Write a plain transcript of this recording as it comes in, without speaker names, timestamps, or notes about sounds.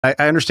I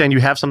understand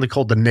you have something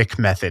called the Nick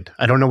method.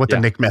 I don't know what the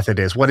Nick method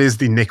is. What is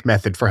the Nick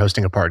method for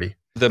hosting a party?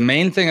 The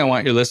main thing I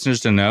want your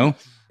listeners to know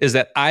is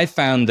that I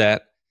found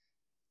that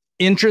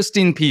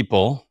interesting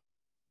people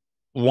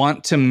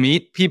want to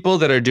meet people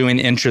that are doing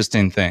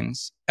interesting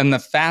things. And the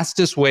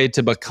fastest way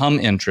to become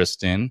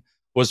interesting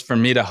was for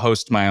me to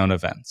host my own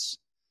events.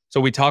 So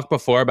we talked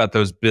before about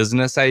those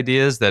business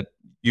ideas that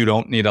you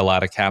don't need a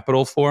lot of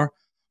capital for.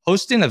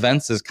 Hosting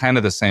events is kind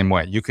of the same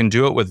way. You can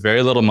do it with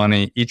very little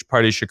money. Each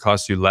party should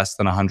cost you less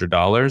than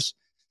 $100.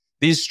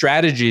 These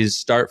strategies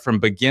start from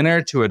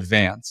beginner to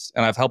advanced.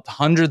 And I've helped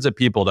hundreds of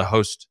people to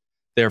host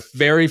their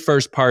very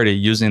first party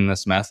using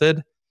this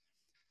method.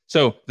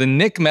 So the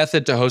Nick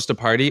method to host a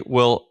party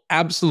will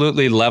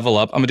absolutely level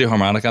up. I'm going to do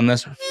harmonic on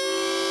this.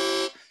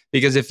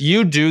 Because if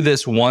you do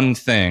this one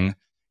thing,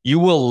 you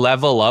will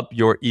level up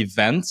your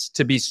events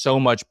to be so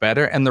much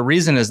better. And the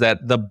reason is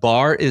that the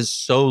bar is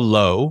so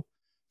low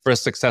for a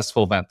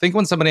successful event. Think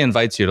when somebody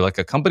invites you to like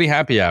a company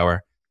happy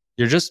hour,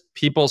 you're just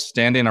people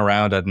standing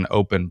around at an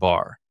open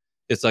bar.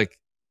 It's like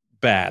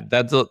bad.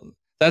 That's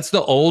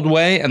the old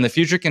way, and the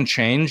future can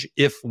change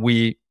if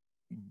we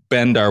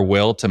bend our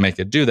will to make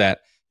it do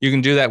that. You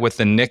can do that with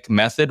the Nick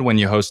method when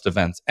you host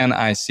events.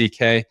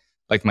 N-I-C-K,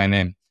 like my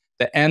name.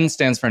 The N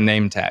stands for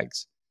name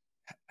tags.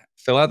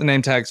 Fill out the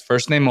name tags,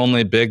 first name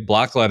only, big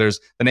block letters.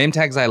 The name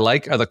tags I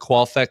like are the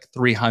Qualfec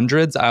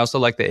 300s. I also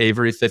like the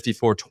Avery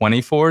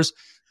 5424s.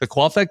 The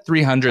Qualfec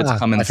 300s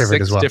come in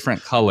 6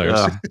 different colors.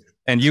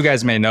 And you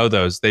guys may know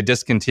those. They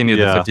discontinued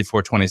the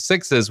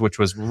 5426s, which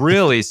was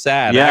really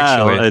sad,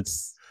 actually. Yeah,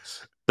 it's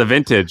the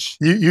vintage.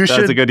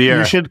 That's a good year.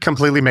 You should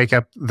completely make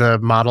up the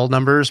model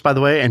numbers, by the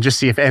way, and just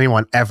see if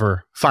anyone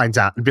ever finds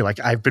out and be like,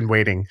 I've been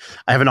waiting.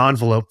 I have an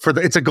envelope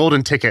it's a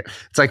golden ticket.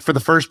 It's like for the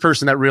first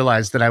person that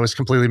realized that I was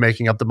completely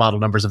making up the model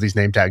numbers of these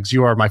name tags,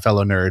 you are my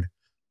fellow nerd.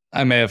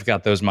 I may have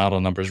got those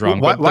model numbers wrong.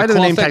 Why do the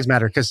name tags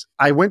matter? Because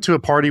I went to a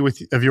party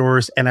of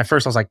yours, and at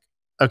first I was like,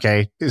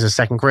 okay, this is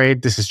second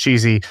grade. This is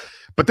cheesy.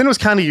 But then it was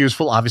kind of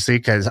useful, obviously,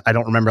 because I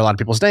don't remember a lot of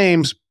people's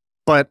names.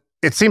 But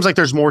it seems like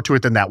there's more to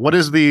it than that. What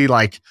is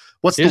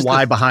what's the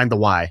why behind the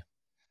why?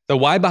 The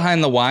why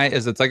behind the why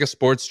is it's like a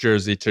sports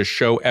jersey to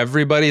show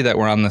everybody that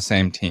we're on the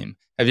same team.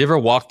 Have you ever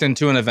walked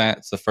into an event?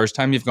 It's the first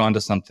time you've gone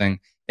to something,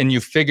 and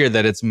you figure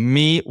that it's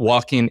me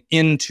walking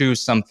into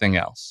something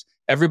else.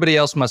 Everybody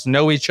else must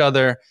know each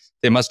other.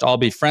 They must all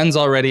be friends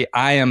already.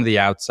 I am the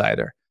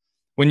outsider.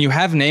 When you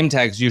have name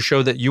tags, you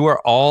show that you are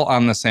all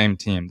on the same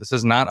team. This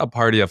is not a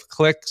party of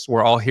cliques.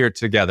 We're all here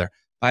together.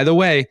 By the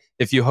way,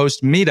 if you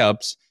host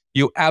meetups,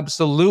 you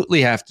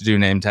absolutely have to do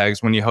name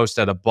tags when you host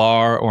at a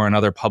bar or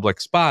another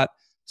public spot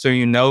so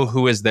you know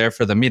who is there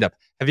for the meetup.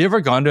 Have you ever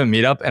gone to a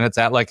meetup and it's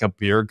at like a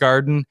beer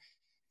garden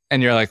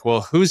and you're like,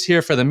 well, who's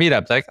here for the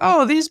meetup? Like,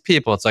 oh, these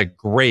people. It's like,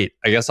 great.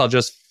 I guess I'll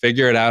just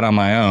figure it out on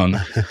my own.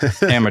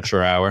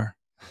 Amateur hour.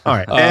 All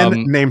right.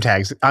 And name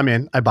tags. I'm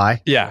in. I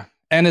buy. Yeah.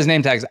 And his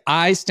name tags.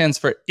 I stands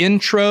for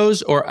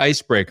intros or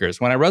icebreakers.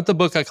 When I wrote the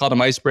book, I called them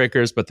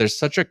icebreakers, but there's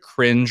such a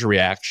cringe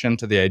reaction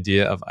to the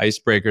idea of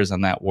icebreakers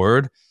and that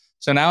word.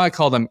 So now I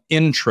call them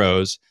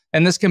intros.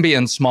 And this can be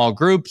in small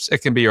groups. It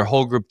can be your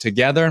whole group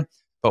together.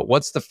 But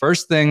what's the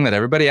first thing that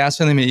everybody asks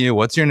when they meet you?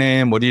 What's your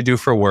name? What do you do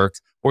for work?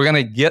 We're going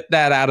to get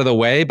that out of the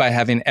way by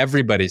having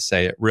everybody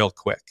say it real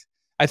quick.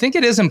 I think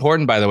it is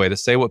important, by the way, to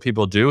say what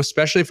people do,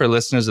 especially for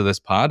listeners of this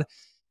pod,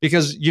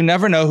 because you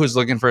never know who's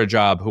looking for a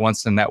job, who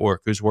wants to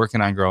network, who's working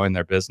on growing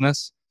their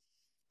business.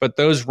 But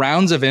those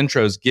rounds of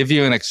intros give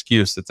you an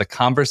excuse. It's a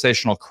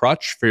conversational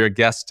crutch for your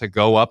guests to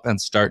go up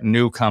and start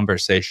new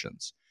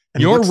conversations.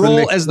 And your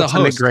role as the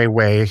host. What's the great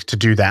way to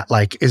do that?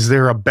 Like, is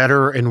there a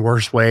better and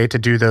worse way to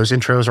do those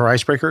intros or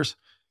icebreakers?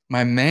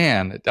 My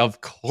man,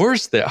 of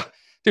course there.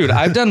 Dude,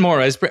 I've done more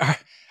icebreakers.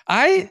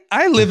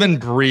 I live and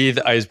breathe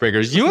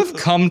icebreakers. You have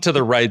come to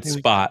the right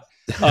spot.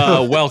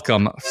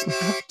 Welcome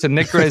to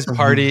Nick Gray's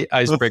Party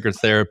Icebreaker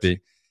Therapy,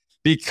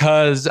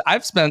 because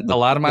I've spent a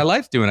lot of my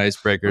life doing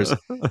icebreakers.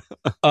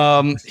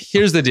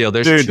 Here's the deal.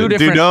 There's two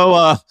different.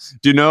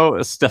 Do you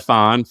know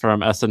Stefan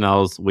from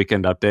SNL's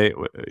Weekend Update?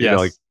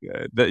 Yes.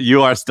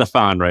 You are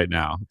Stefan right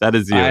now. That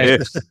is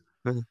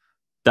you.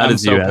 That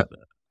is you.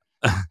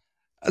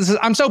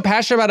 I'm so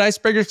passionate about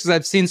icebreakers because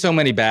I've seen so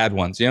many bad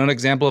ones. You know, an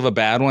example of a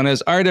bad one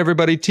is, all right,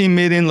 everybody, team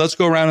meeting. Let's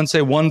go around and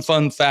say one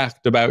fun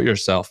fact about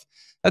yourself.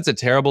 That's a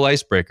terrible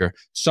icebreaker.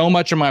 So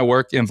much of my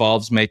work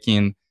involves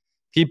making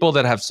people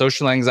that have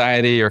social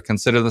anxiety or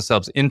consider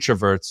themselves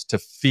introverts to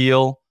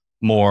feel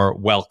more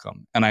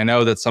welcome. And I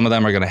know that some of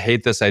them are going to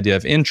hate this idea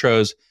of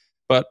intros,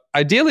 but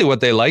ideally what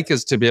they like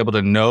is to be able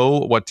to know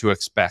what to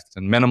expect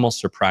and minimal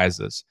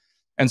surprises.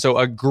 And so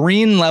a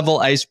green level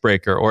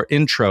icebreaker or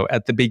intro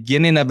at the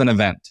beginning of an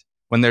event,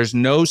 when there's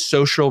no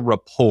social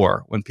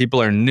rapport, when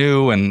people are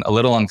new and a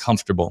little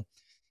uncomfortable,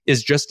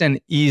 is just an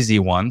easy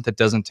one that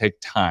doesn't take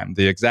time.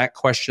 The exact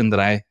question that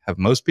I have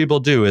most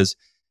people do is,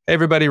 hey,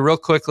 everybody, real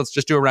quick, let's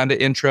just do a round of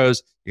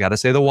intros. You got to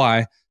say the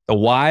why. The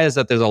why is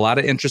that there's a lot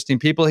of interesting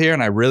people here,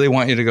 and I really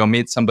want you to go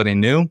meet somebody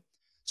new.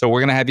 So we're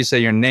going to have you say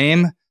your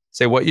name,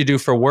 say what you do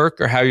for work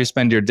or how you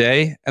spend your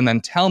day, and then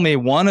tell me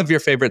one of your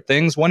favorite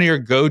things, one of your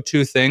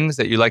go-to things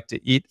that you like to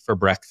eat for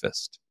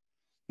breakfast.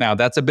 Now,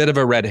 that's a bit of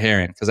a red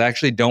herring because I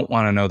actually don't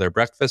want to know their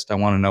breakfast. I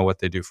want to know what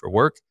they do for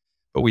work.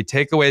 But we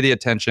take away the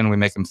attention. We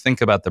make them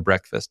think about the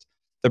breakfast.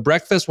 The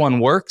breakfast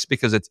one works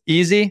because it's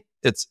easy.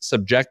 It's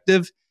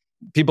subjective.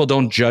 People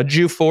don't judge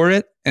you for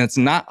it. And it's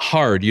not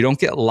hard. You don't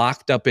get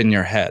locked up in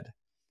your head.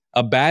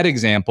 A bad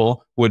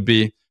example would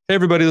be, hey,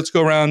 everybody, let's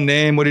go around,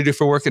 name, what do you do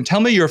for work? And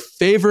tell me your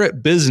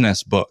favorite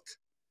business book.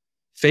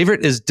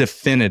 Favorite is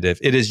definitive.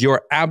 It is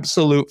your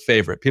absolute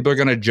favorite. People are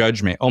going to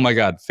judge me. Oh my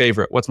God,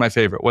 favorite. What's my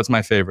favorite? What's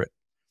my favorite?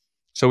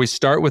 So we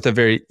start with a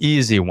very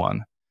easy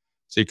one.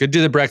 So you could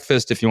do the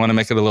breakfast. If you want to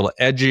make it a little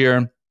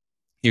edgier,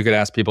 you could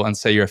ask people and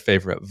say your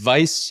favorite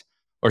vice,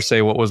 or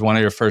say what was one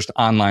of your first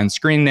online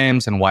screen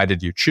names and why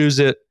did you choose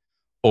it?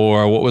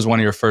 Or what was one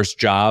of your first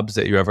jobs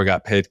that you ever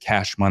got paid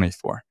cash money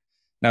for?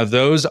 Now,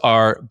 those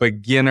are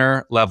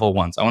beginner level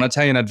ones. I want to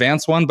tell you an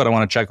advanced one, but I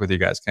want to check with you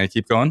guys. Can I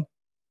keep going?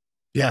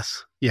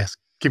 Yes.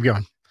 Keep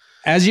going.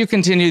 As you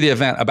continue the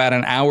event, about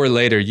an hour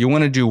later, you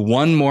want to do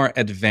one more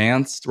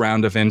advanced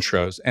round of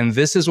intros. And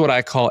this is what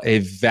I call a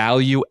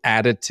value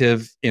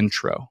additive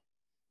intro.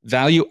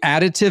 Value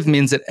additive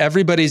means that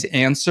everybody's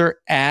answer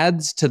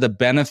adds to the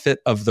benefit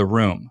of the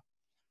room.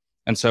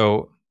 And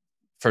so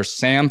for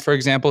Sam, for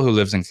example, who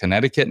lives in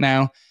Connecticut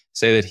now,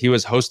 say that he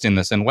was hosting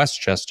this in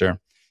Westchester,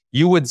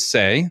 you would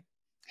say,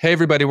 hey,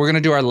 everybody, we're going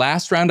to do our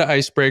last round of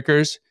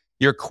icebreakers.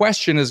 Your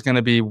question is going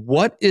to be,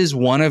 what is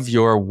one of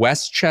your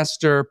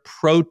Westchester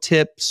pro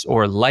tips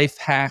or life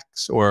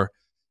hacks or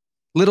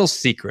little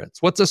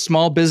secrets? What's a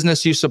small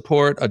business you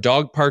support, a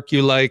dog park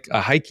you like,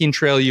 a hiking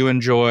trail you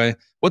enjoy?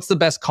 What's the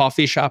best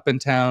coffee shop in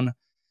town?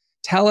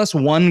 Tell us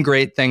one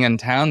great thing in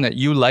town that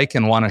you like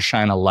and want to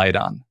shine a light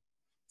on.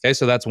 Okay,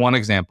 so that's one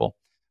example.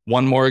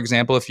 One more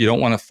example, if you don't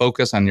want to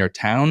focus on your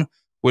town,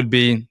 would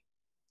be,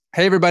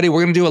 hey, everybody,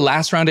 we're going to do a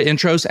last round of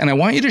intros, and I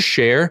want you to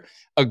share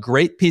a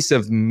great piece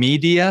of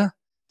media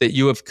that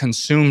you have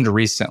consumed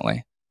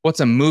recently. What's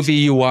a movie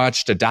you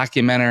watched, a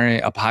documentary,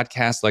 a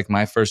podcast like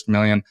My First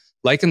Million?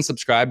 Like and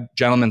subscribe,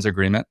 gentleman's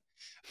agreement.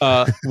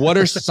 What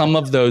are some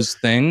of those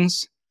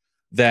things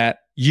that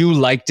you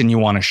liked and you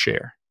want to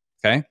share?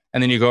 Okay.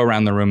 And then you go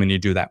around the room and you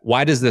do that.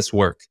 Why does this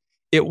work?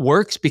 It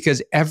works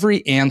because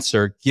every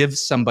answer gives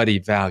somebody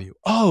value.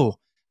 Oh,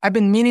 I've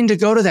been meaning to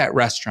go to that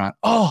restaurant.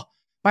 Oh,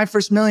 My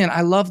First Million.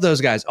 I love those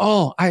guys.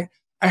 Oh, I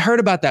heard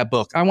about that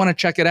book. I want to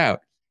check it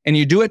out. And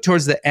you do it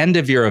towards the end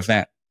of your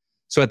event.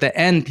 So at the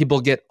end, people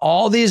get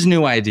all these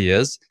new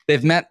ideas.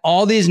 They've met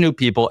all these new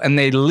people and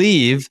they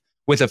leave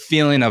with a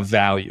feeling of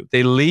value.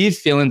 They leave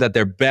feeling that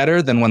they're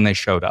better than when they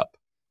showed up.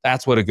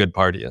 That's what a good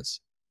party is.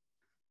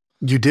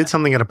 You did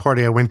something at a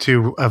party I went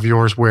to of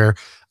yours where,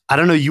 I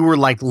don't know, you were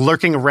like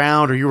lurking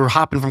around or you were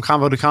hopping from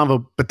convo to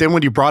convo. But then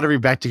when you brought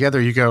everybody back together,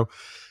 you go,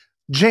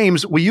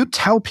 James, will you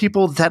tell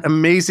people that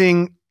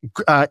amazing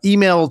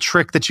email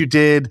trick that you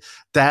did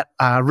that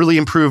really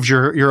improved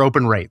your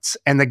open rates?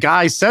 And the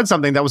guy said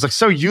something that was like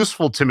so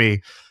useful to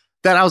me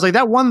that I was like,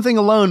 that one thing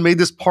alone made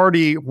this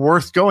party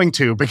worth going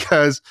to,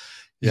 because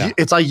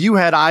it's like you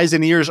had eyes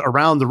and ears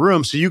around the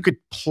room, so you could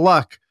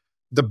pluck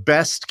the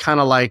best kind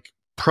of like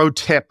pro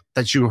tip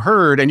that you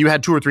heard, and you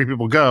had 2 or 3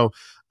 people go,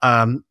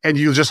 and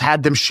you just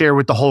had them share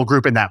with the whole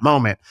group in that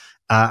moment.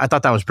 I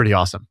thought that was pretty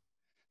awesome.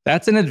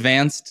 That's an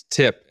advanced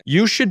tip.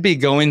 You should be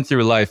going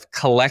through life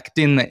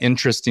collecting the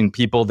interesting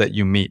people that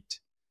you meet.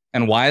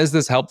 And why is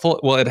this helpful?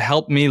 Well, it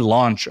helped me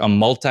launch a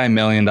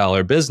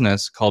multi-million-dollar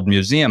business called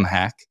Museum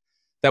Hack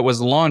that was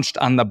launched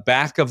on the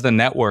back of the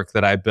network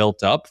that I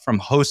built up from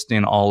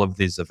hosting all of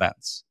these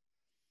events.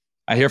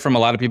 I hear from a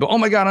lot of people, oh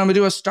my God, I'm gonna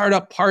do a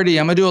startup party.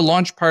 I'm gonna do a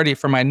launch party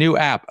for my new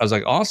app. I was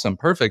like, awesome,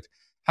 perfect.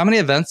 How many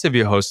events have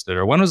you hosted?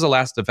 Or when was the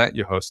last event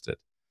you hosted?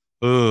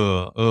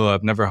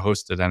 I've never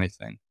hosted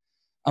anything.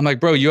 I'm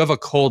like, bro, you have a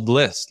cold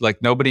list.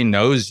 Like nobody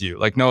knows you.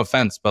 Like no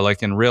offense, but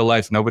like in real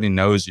life, nobody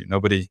knows you.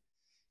 Nobody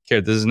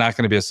cared. This is not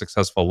going to be a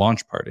successful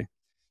launch party.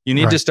 You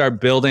need to start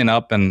building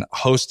up and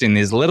hosting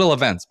these little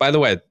events. By the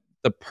way,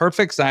 the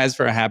perfect size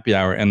for a happy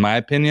hour, in my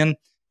opinion,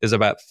 is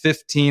about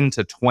 15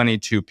 to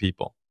 22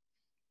 people.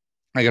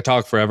 I could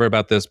talk forever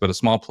about this, but a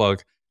small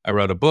plug. I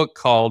wrote a book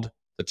called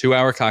The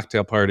 2-Hour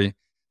Cocktail Party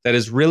that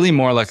is really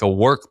more like a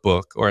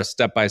workbook or a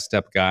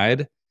step-by-step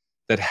guide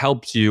that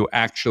helps you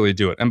actually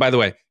do it. And by the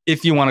way,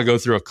 if you want to go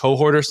through a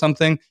cohort or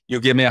something, you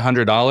give me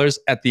 $100.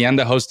 At the end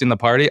of hosting the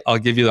party, I'll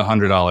give you the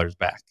 $100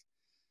 back.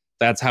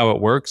 That's how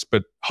it works.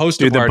 But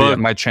host a party, it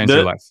might change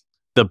your life.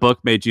 The book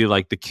made you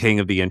like the king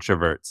of the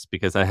introverts,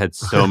 because I had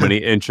so many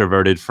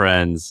introverted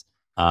friends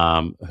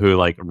who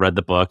like read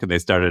the book and they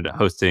started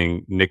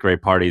hosting Nick Ray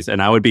parties.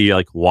 And I would be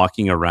like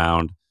walking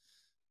around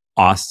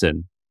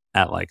Austin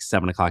at like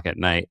 7 o'clock at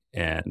night.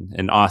 And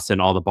in Austin,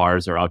 all the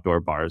bars are outdoor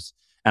bars.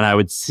 And I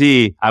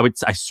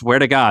swear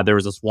to God, there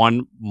was this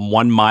one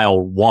mile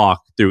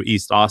walk through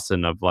East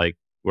Austin of like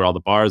where all the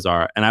bars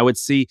are, and I would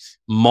see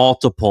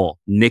multiple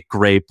Nick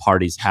Gray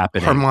parties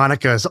happening.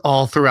 Harmonicas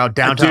all throughout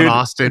downtown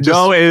Austin.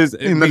 No, is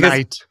in the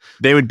night.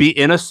 They would be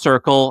in a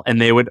circle, and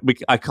we would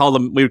call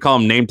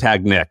them name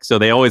tag Nick. So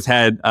they always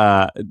had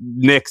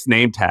Nick's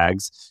name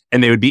tags,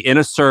 and they would be in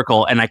a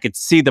circle, and I could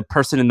see the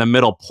person in the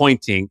middle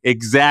pointing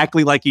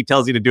exactly like he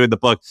tells you to do in the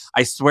book.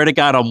 I swear to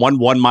God, on one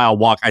 1 mile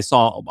walk, I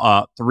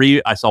saw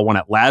three. I saw one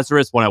at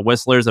Lazarus, one at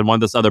Whistler's, and one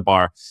at this other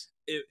bar.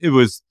 It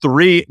was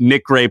 3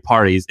 Nick Gray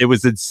parties. It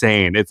was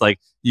insane. It's like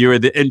you were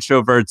the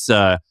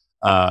introverts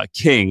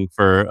king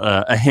for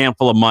a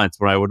handful of months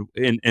when I would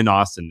in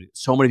Austin.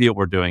 So many people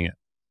were doing it.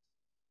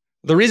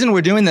 The reason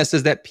we're doing this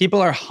is that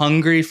people are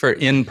hungry for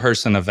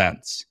in-person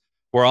events.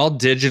 We're all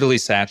digitally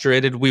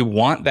saturated. We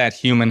want that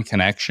human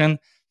connection.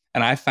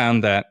 And I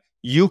found that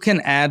you can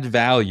add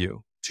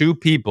value to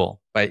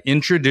people by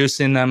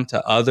introducing them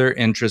to other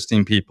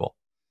interesting people.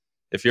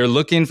 If you're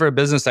looking for a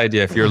business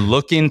idea, if you're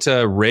looking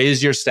to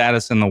raise your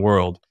status in the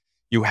world,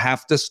 you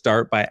have to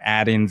start by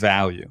adding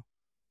value.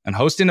 And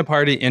hosting a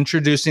party,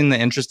 introducing the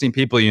interesting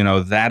people you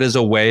know, that is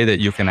a way that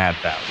you can add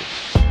value.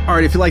 All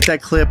right, if you like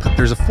that clip,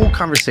 there's a full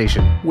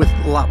conversation with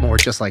a lot more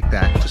just like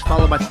that. Just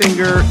follow my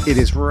finger. It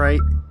is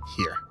right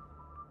here.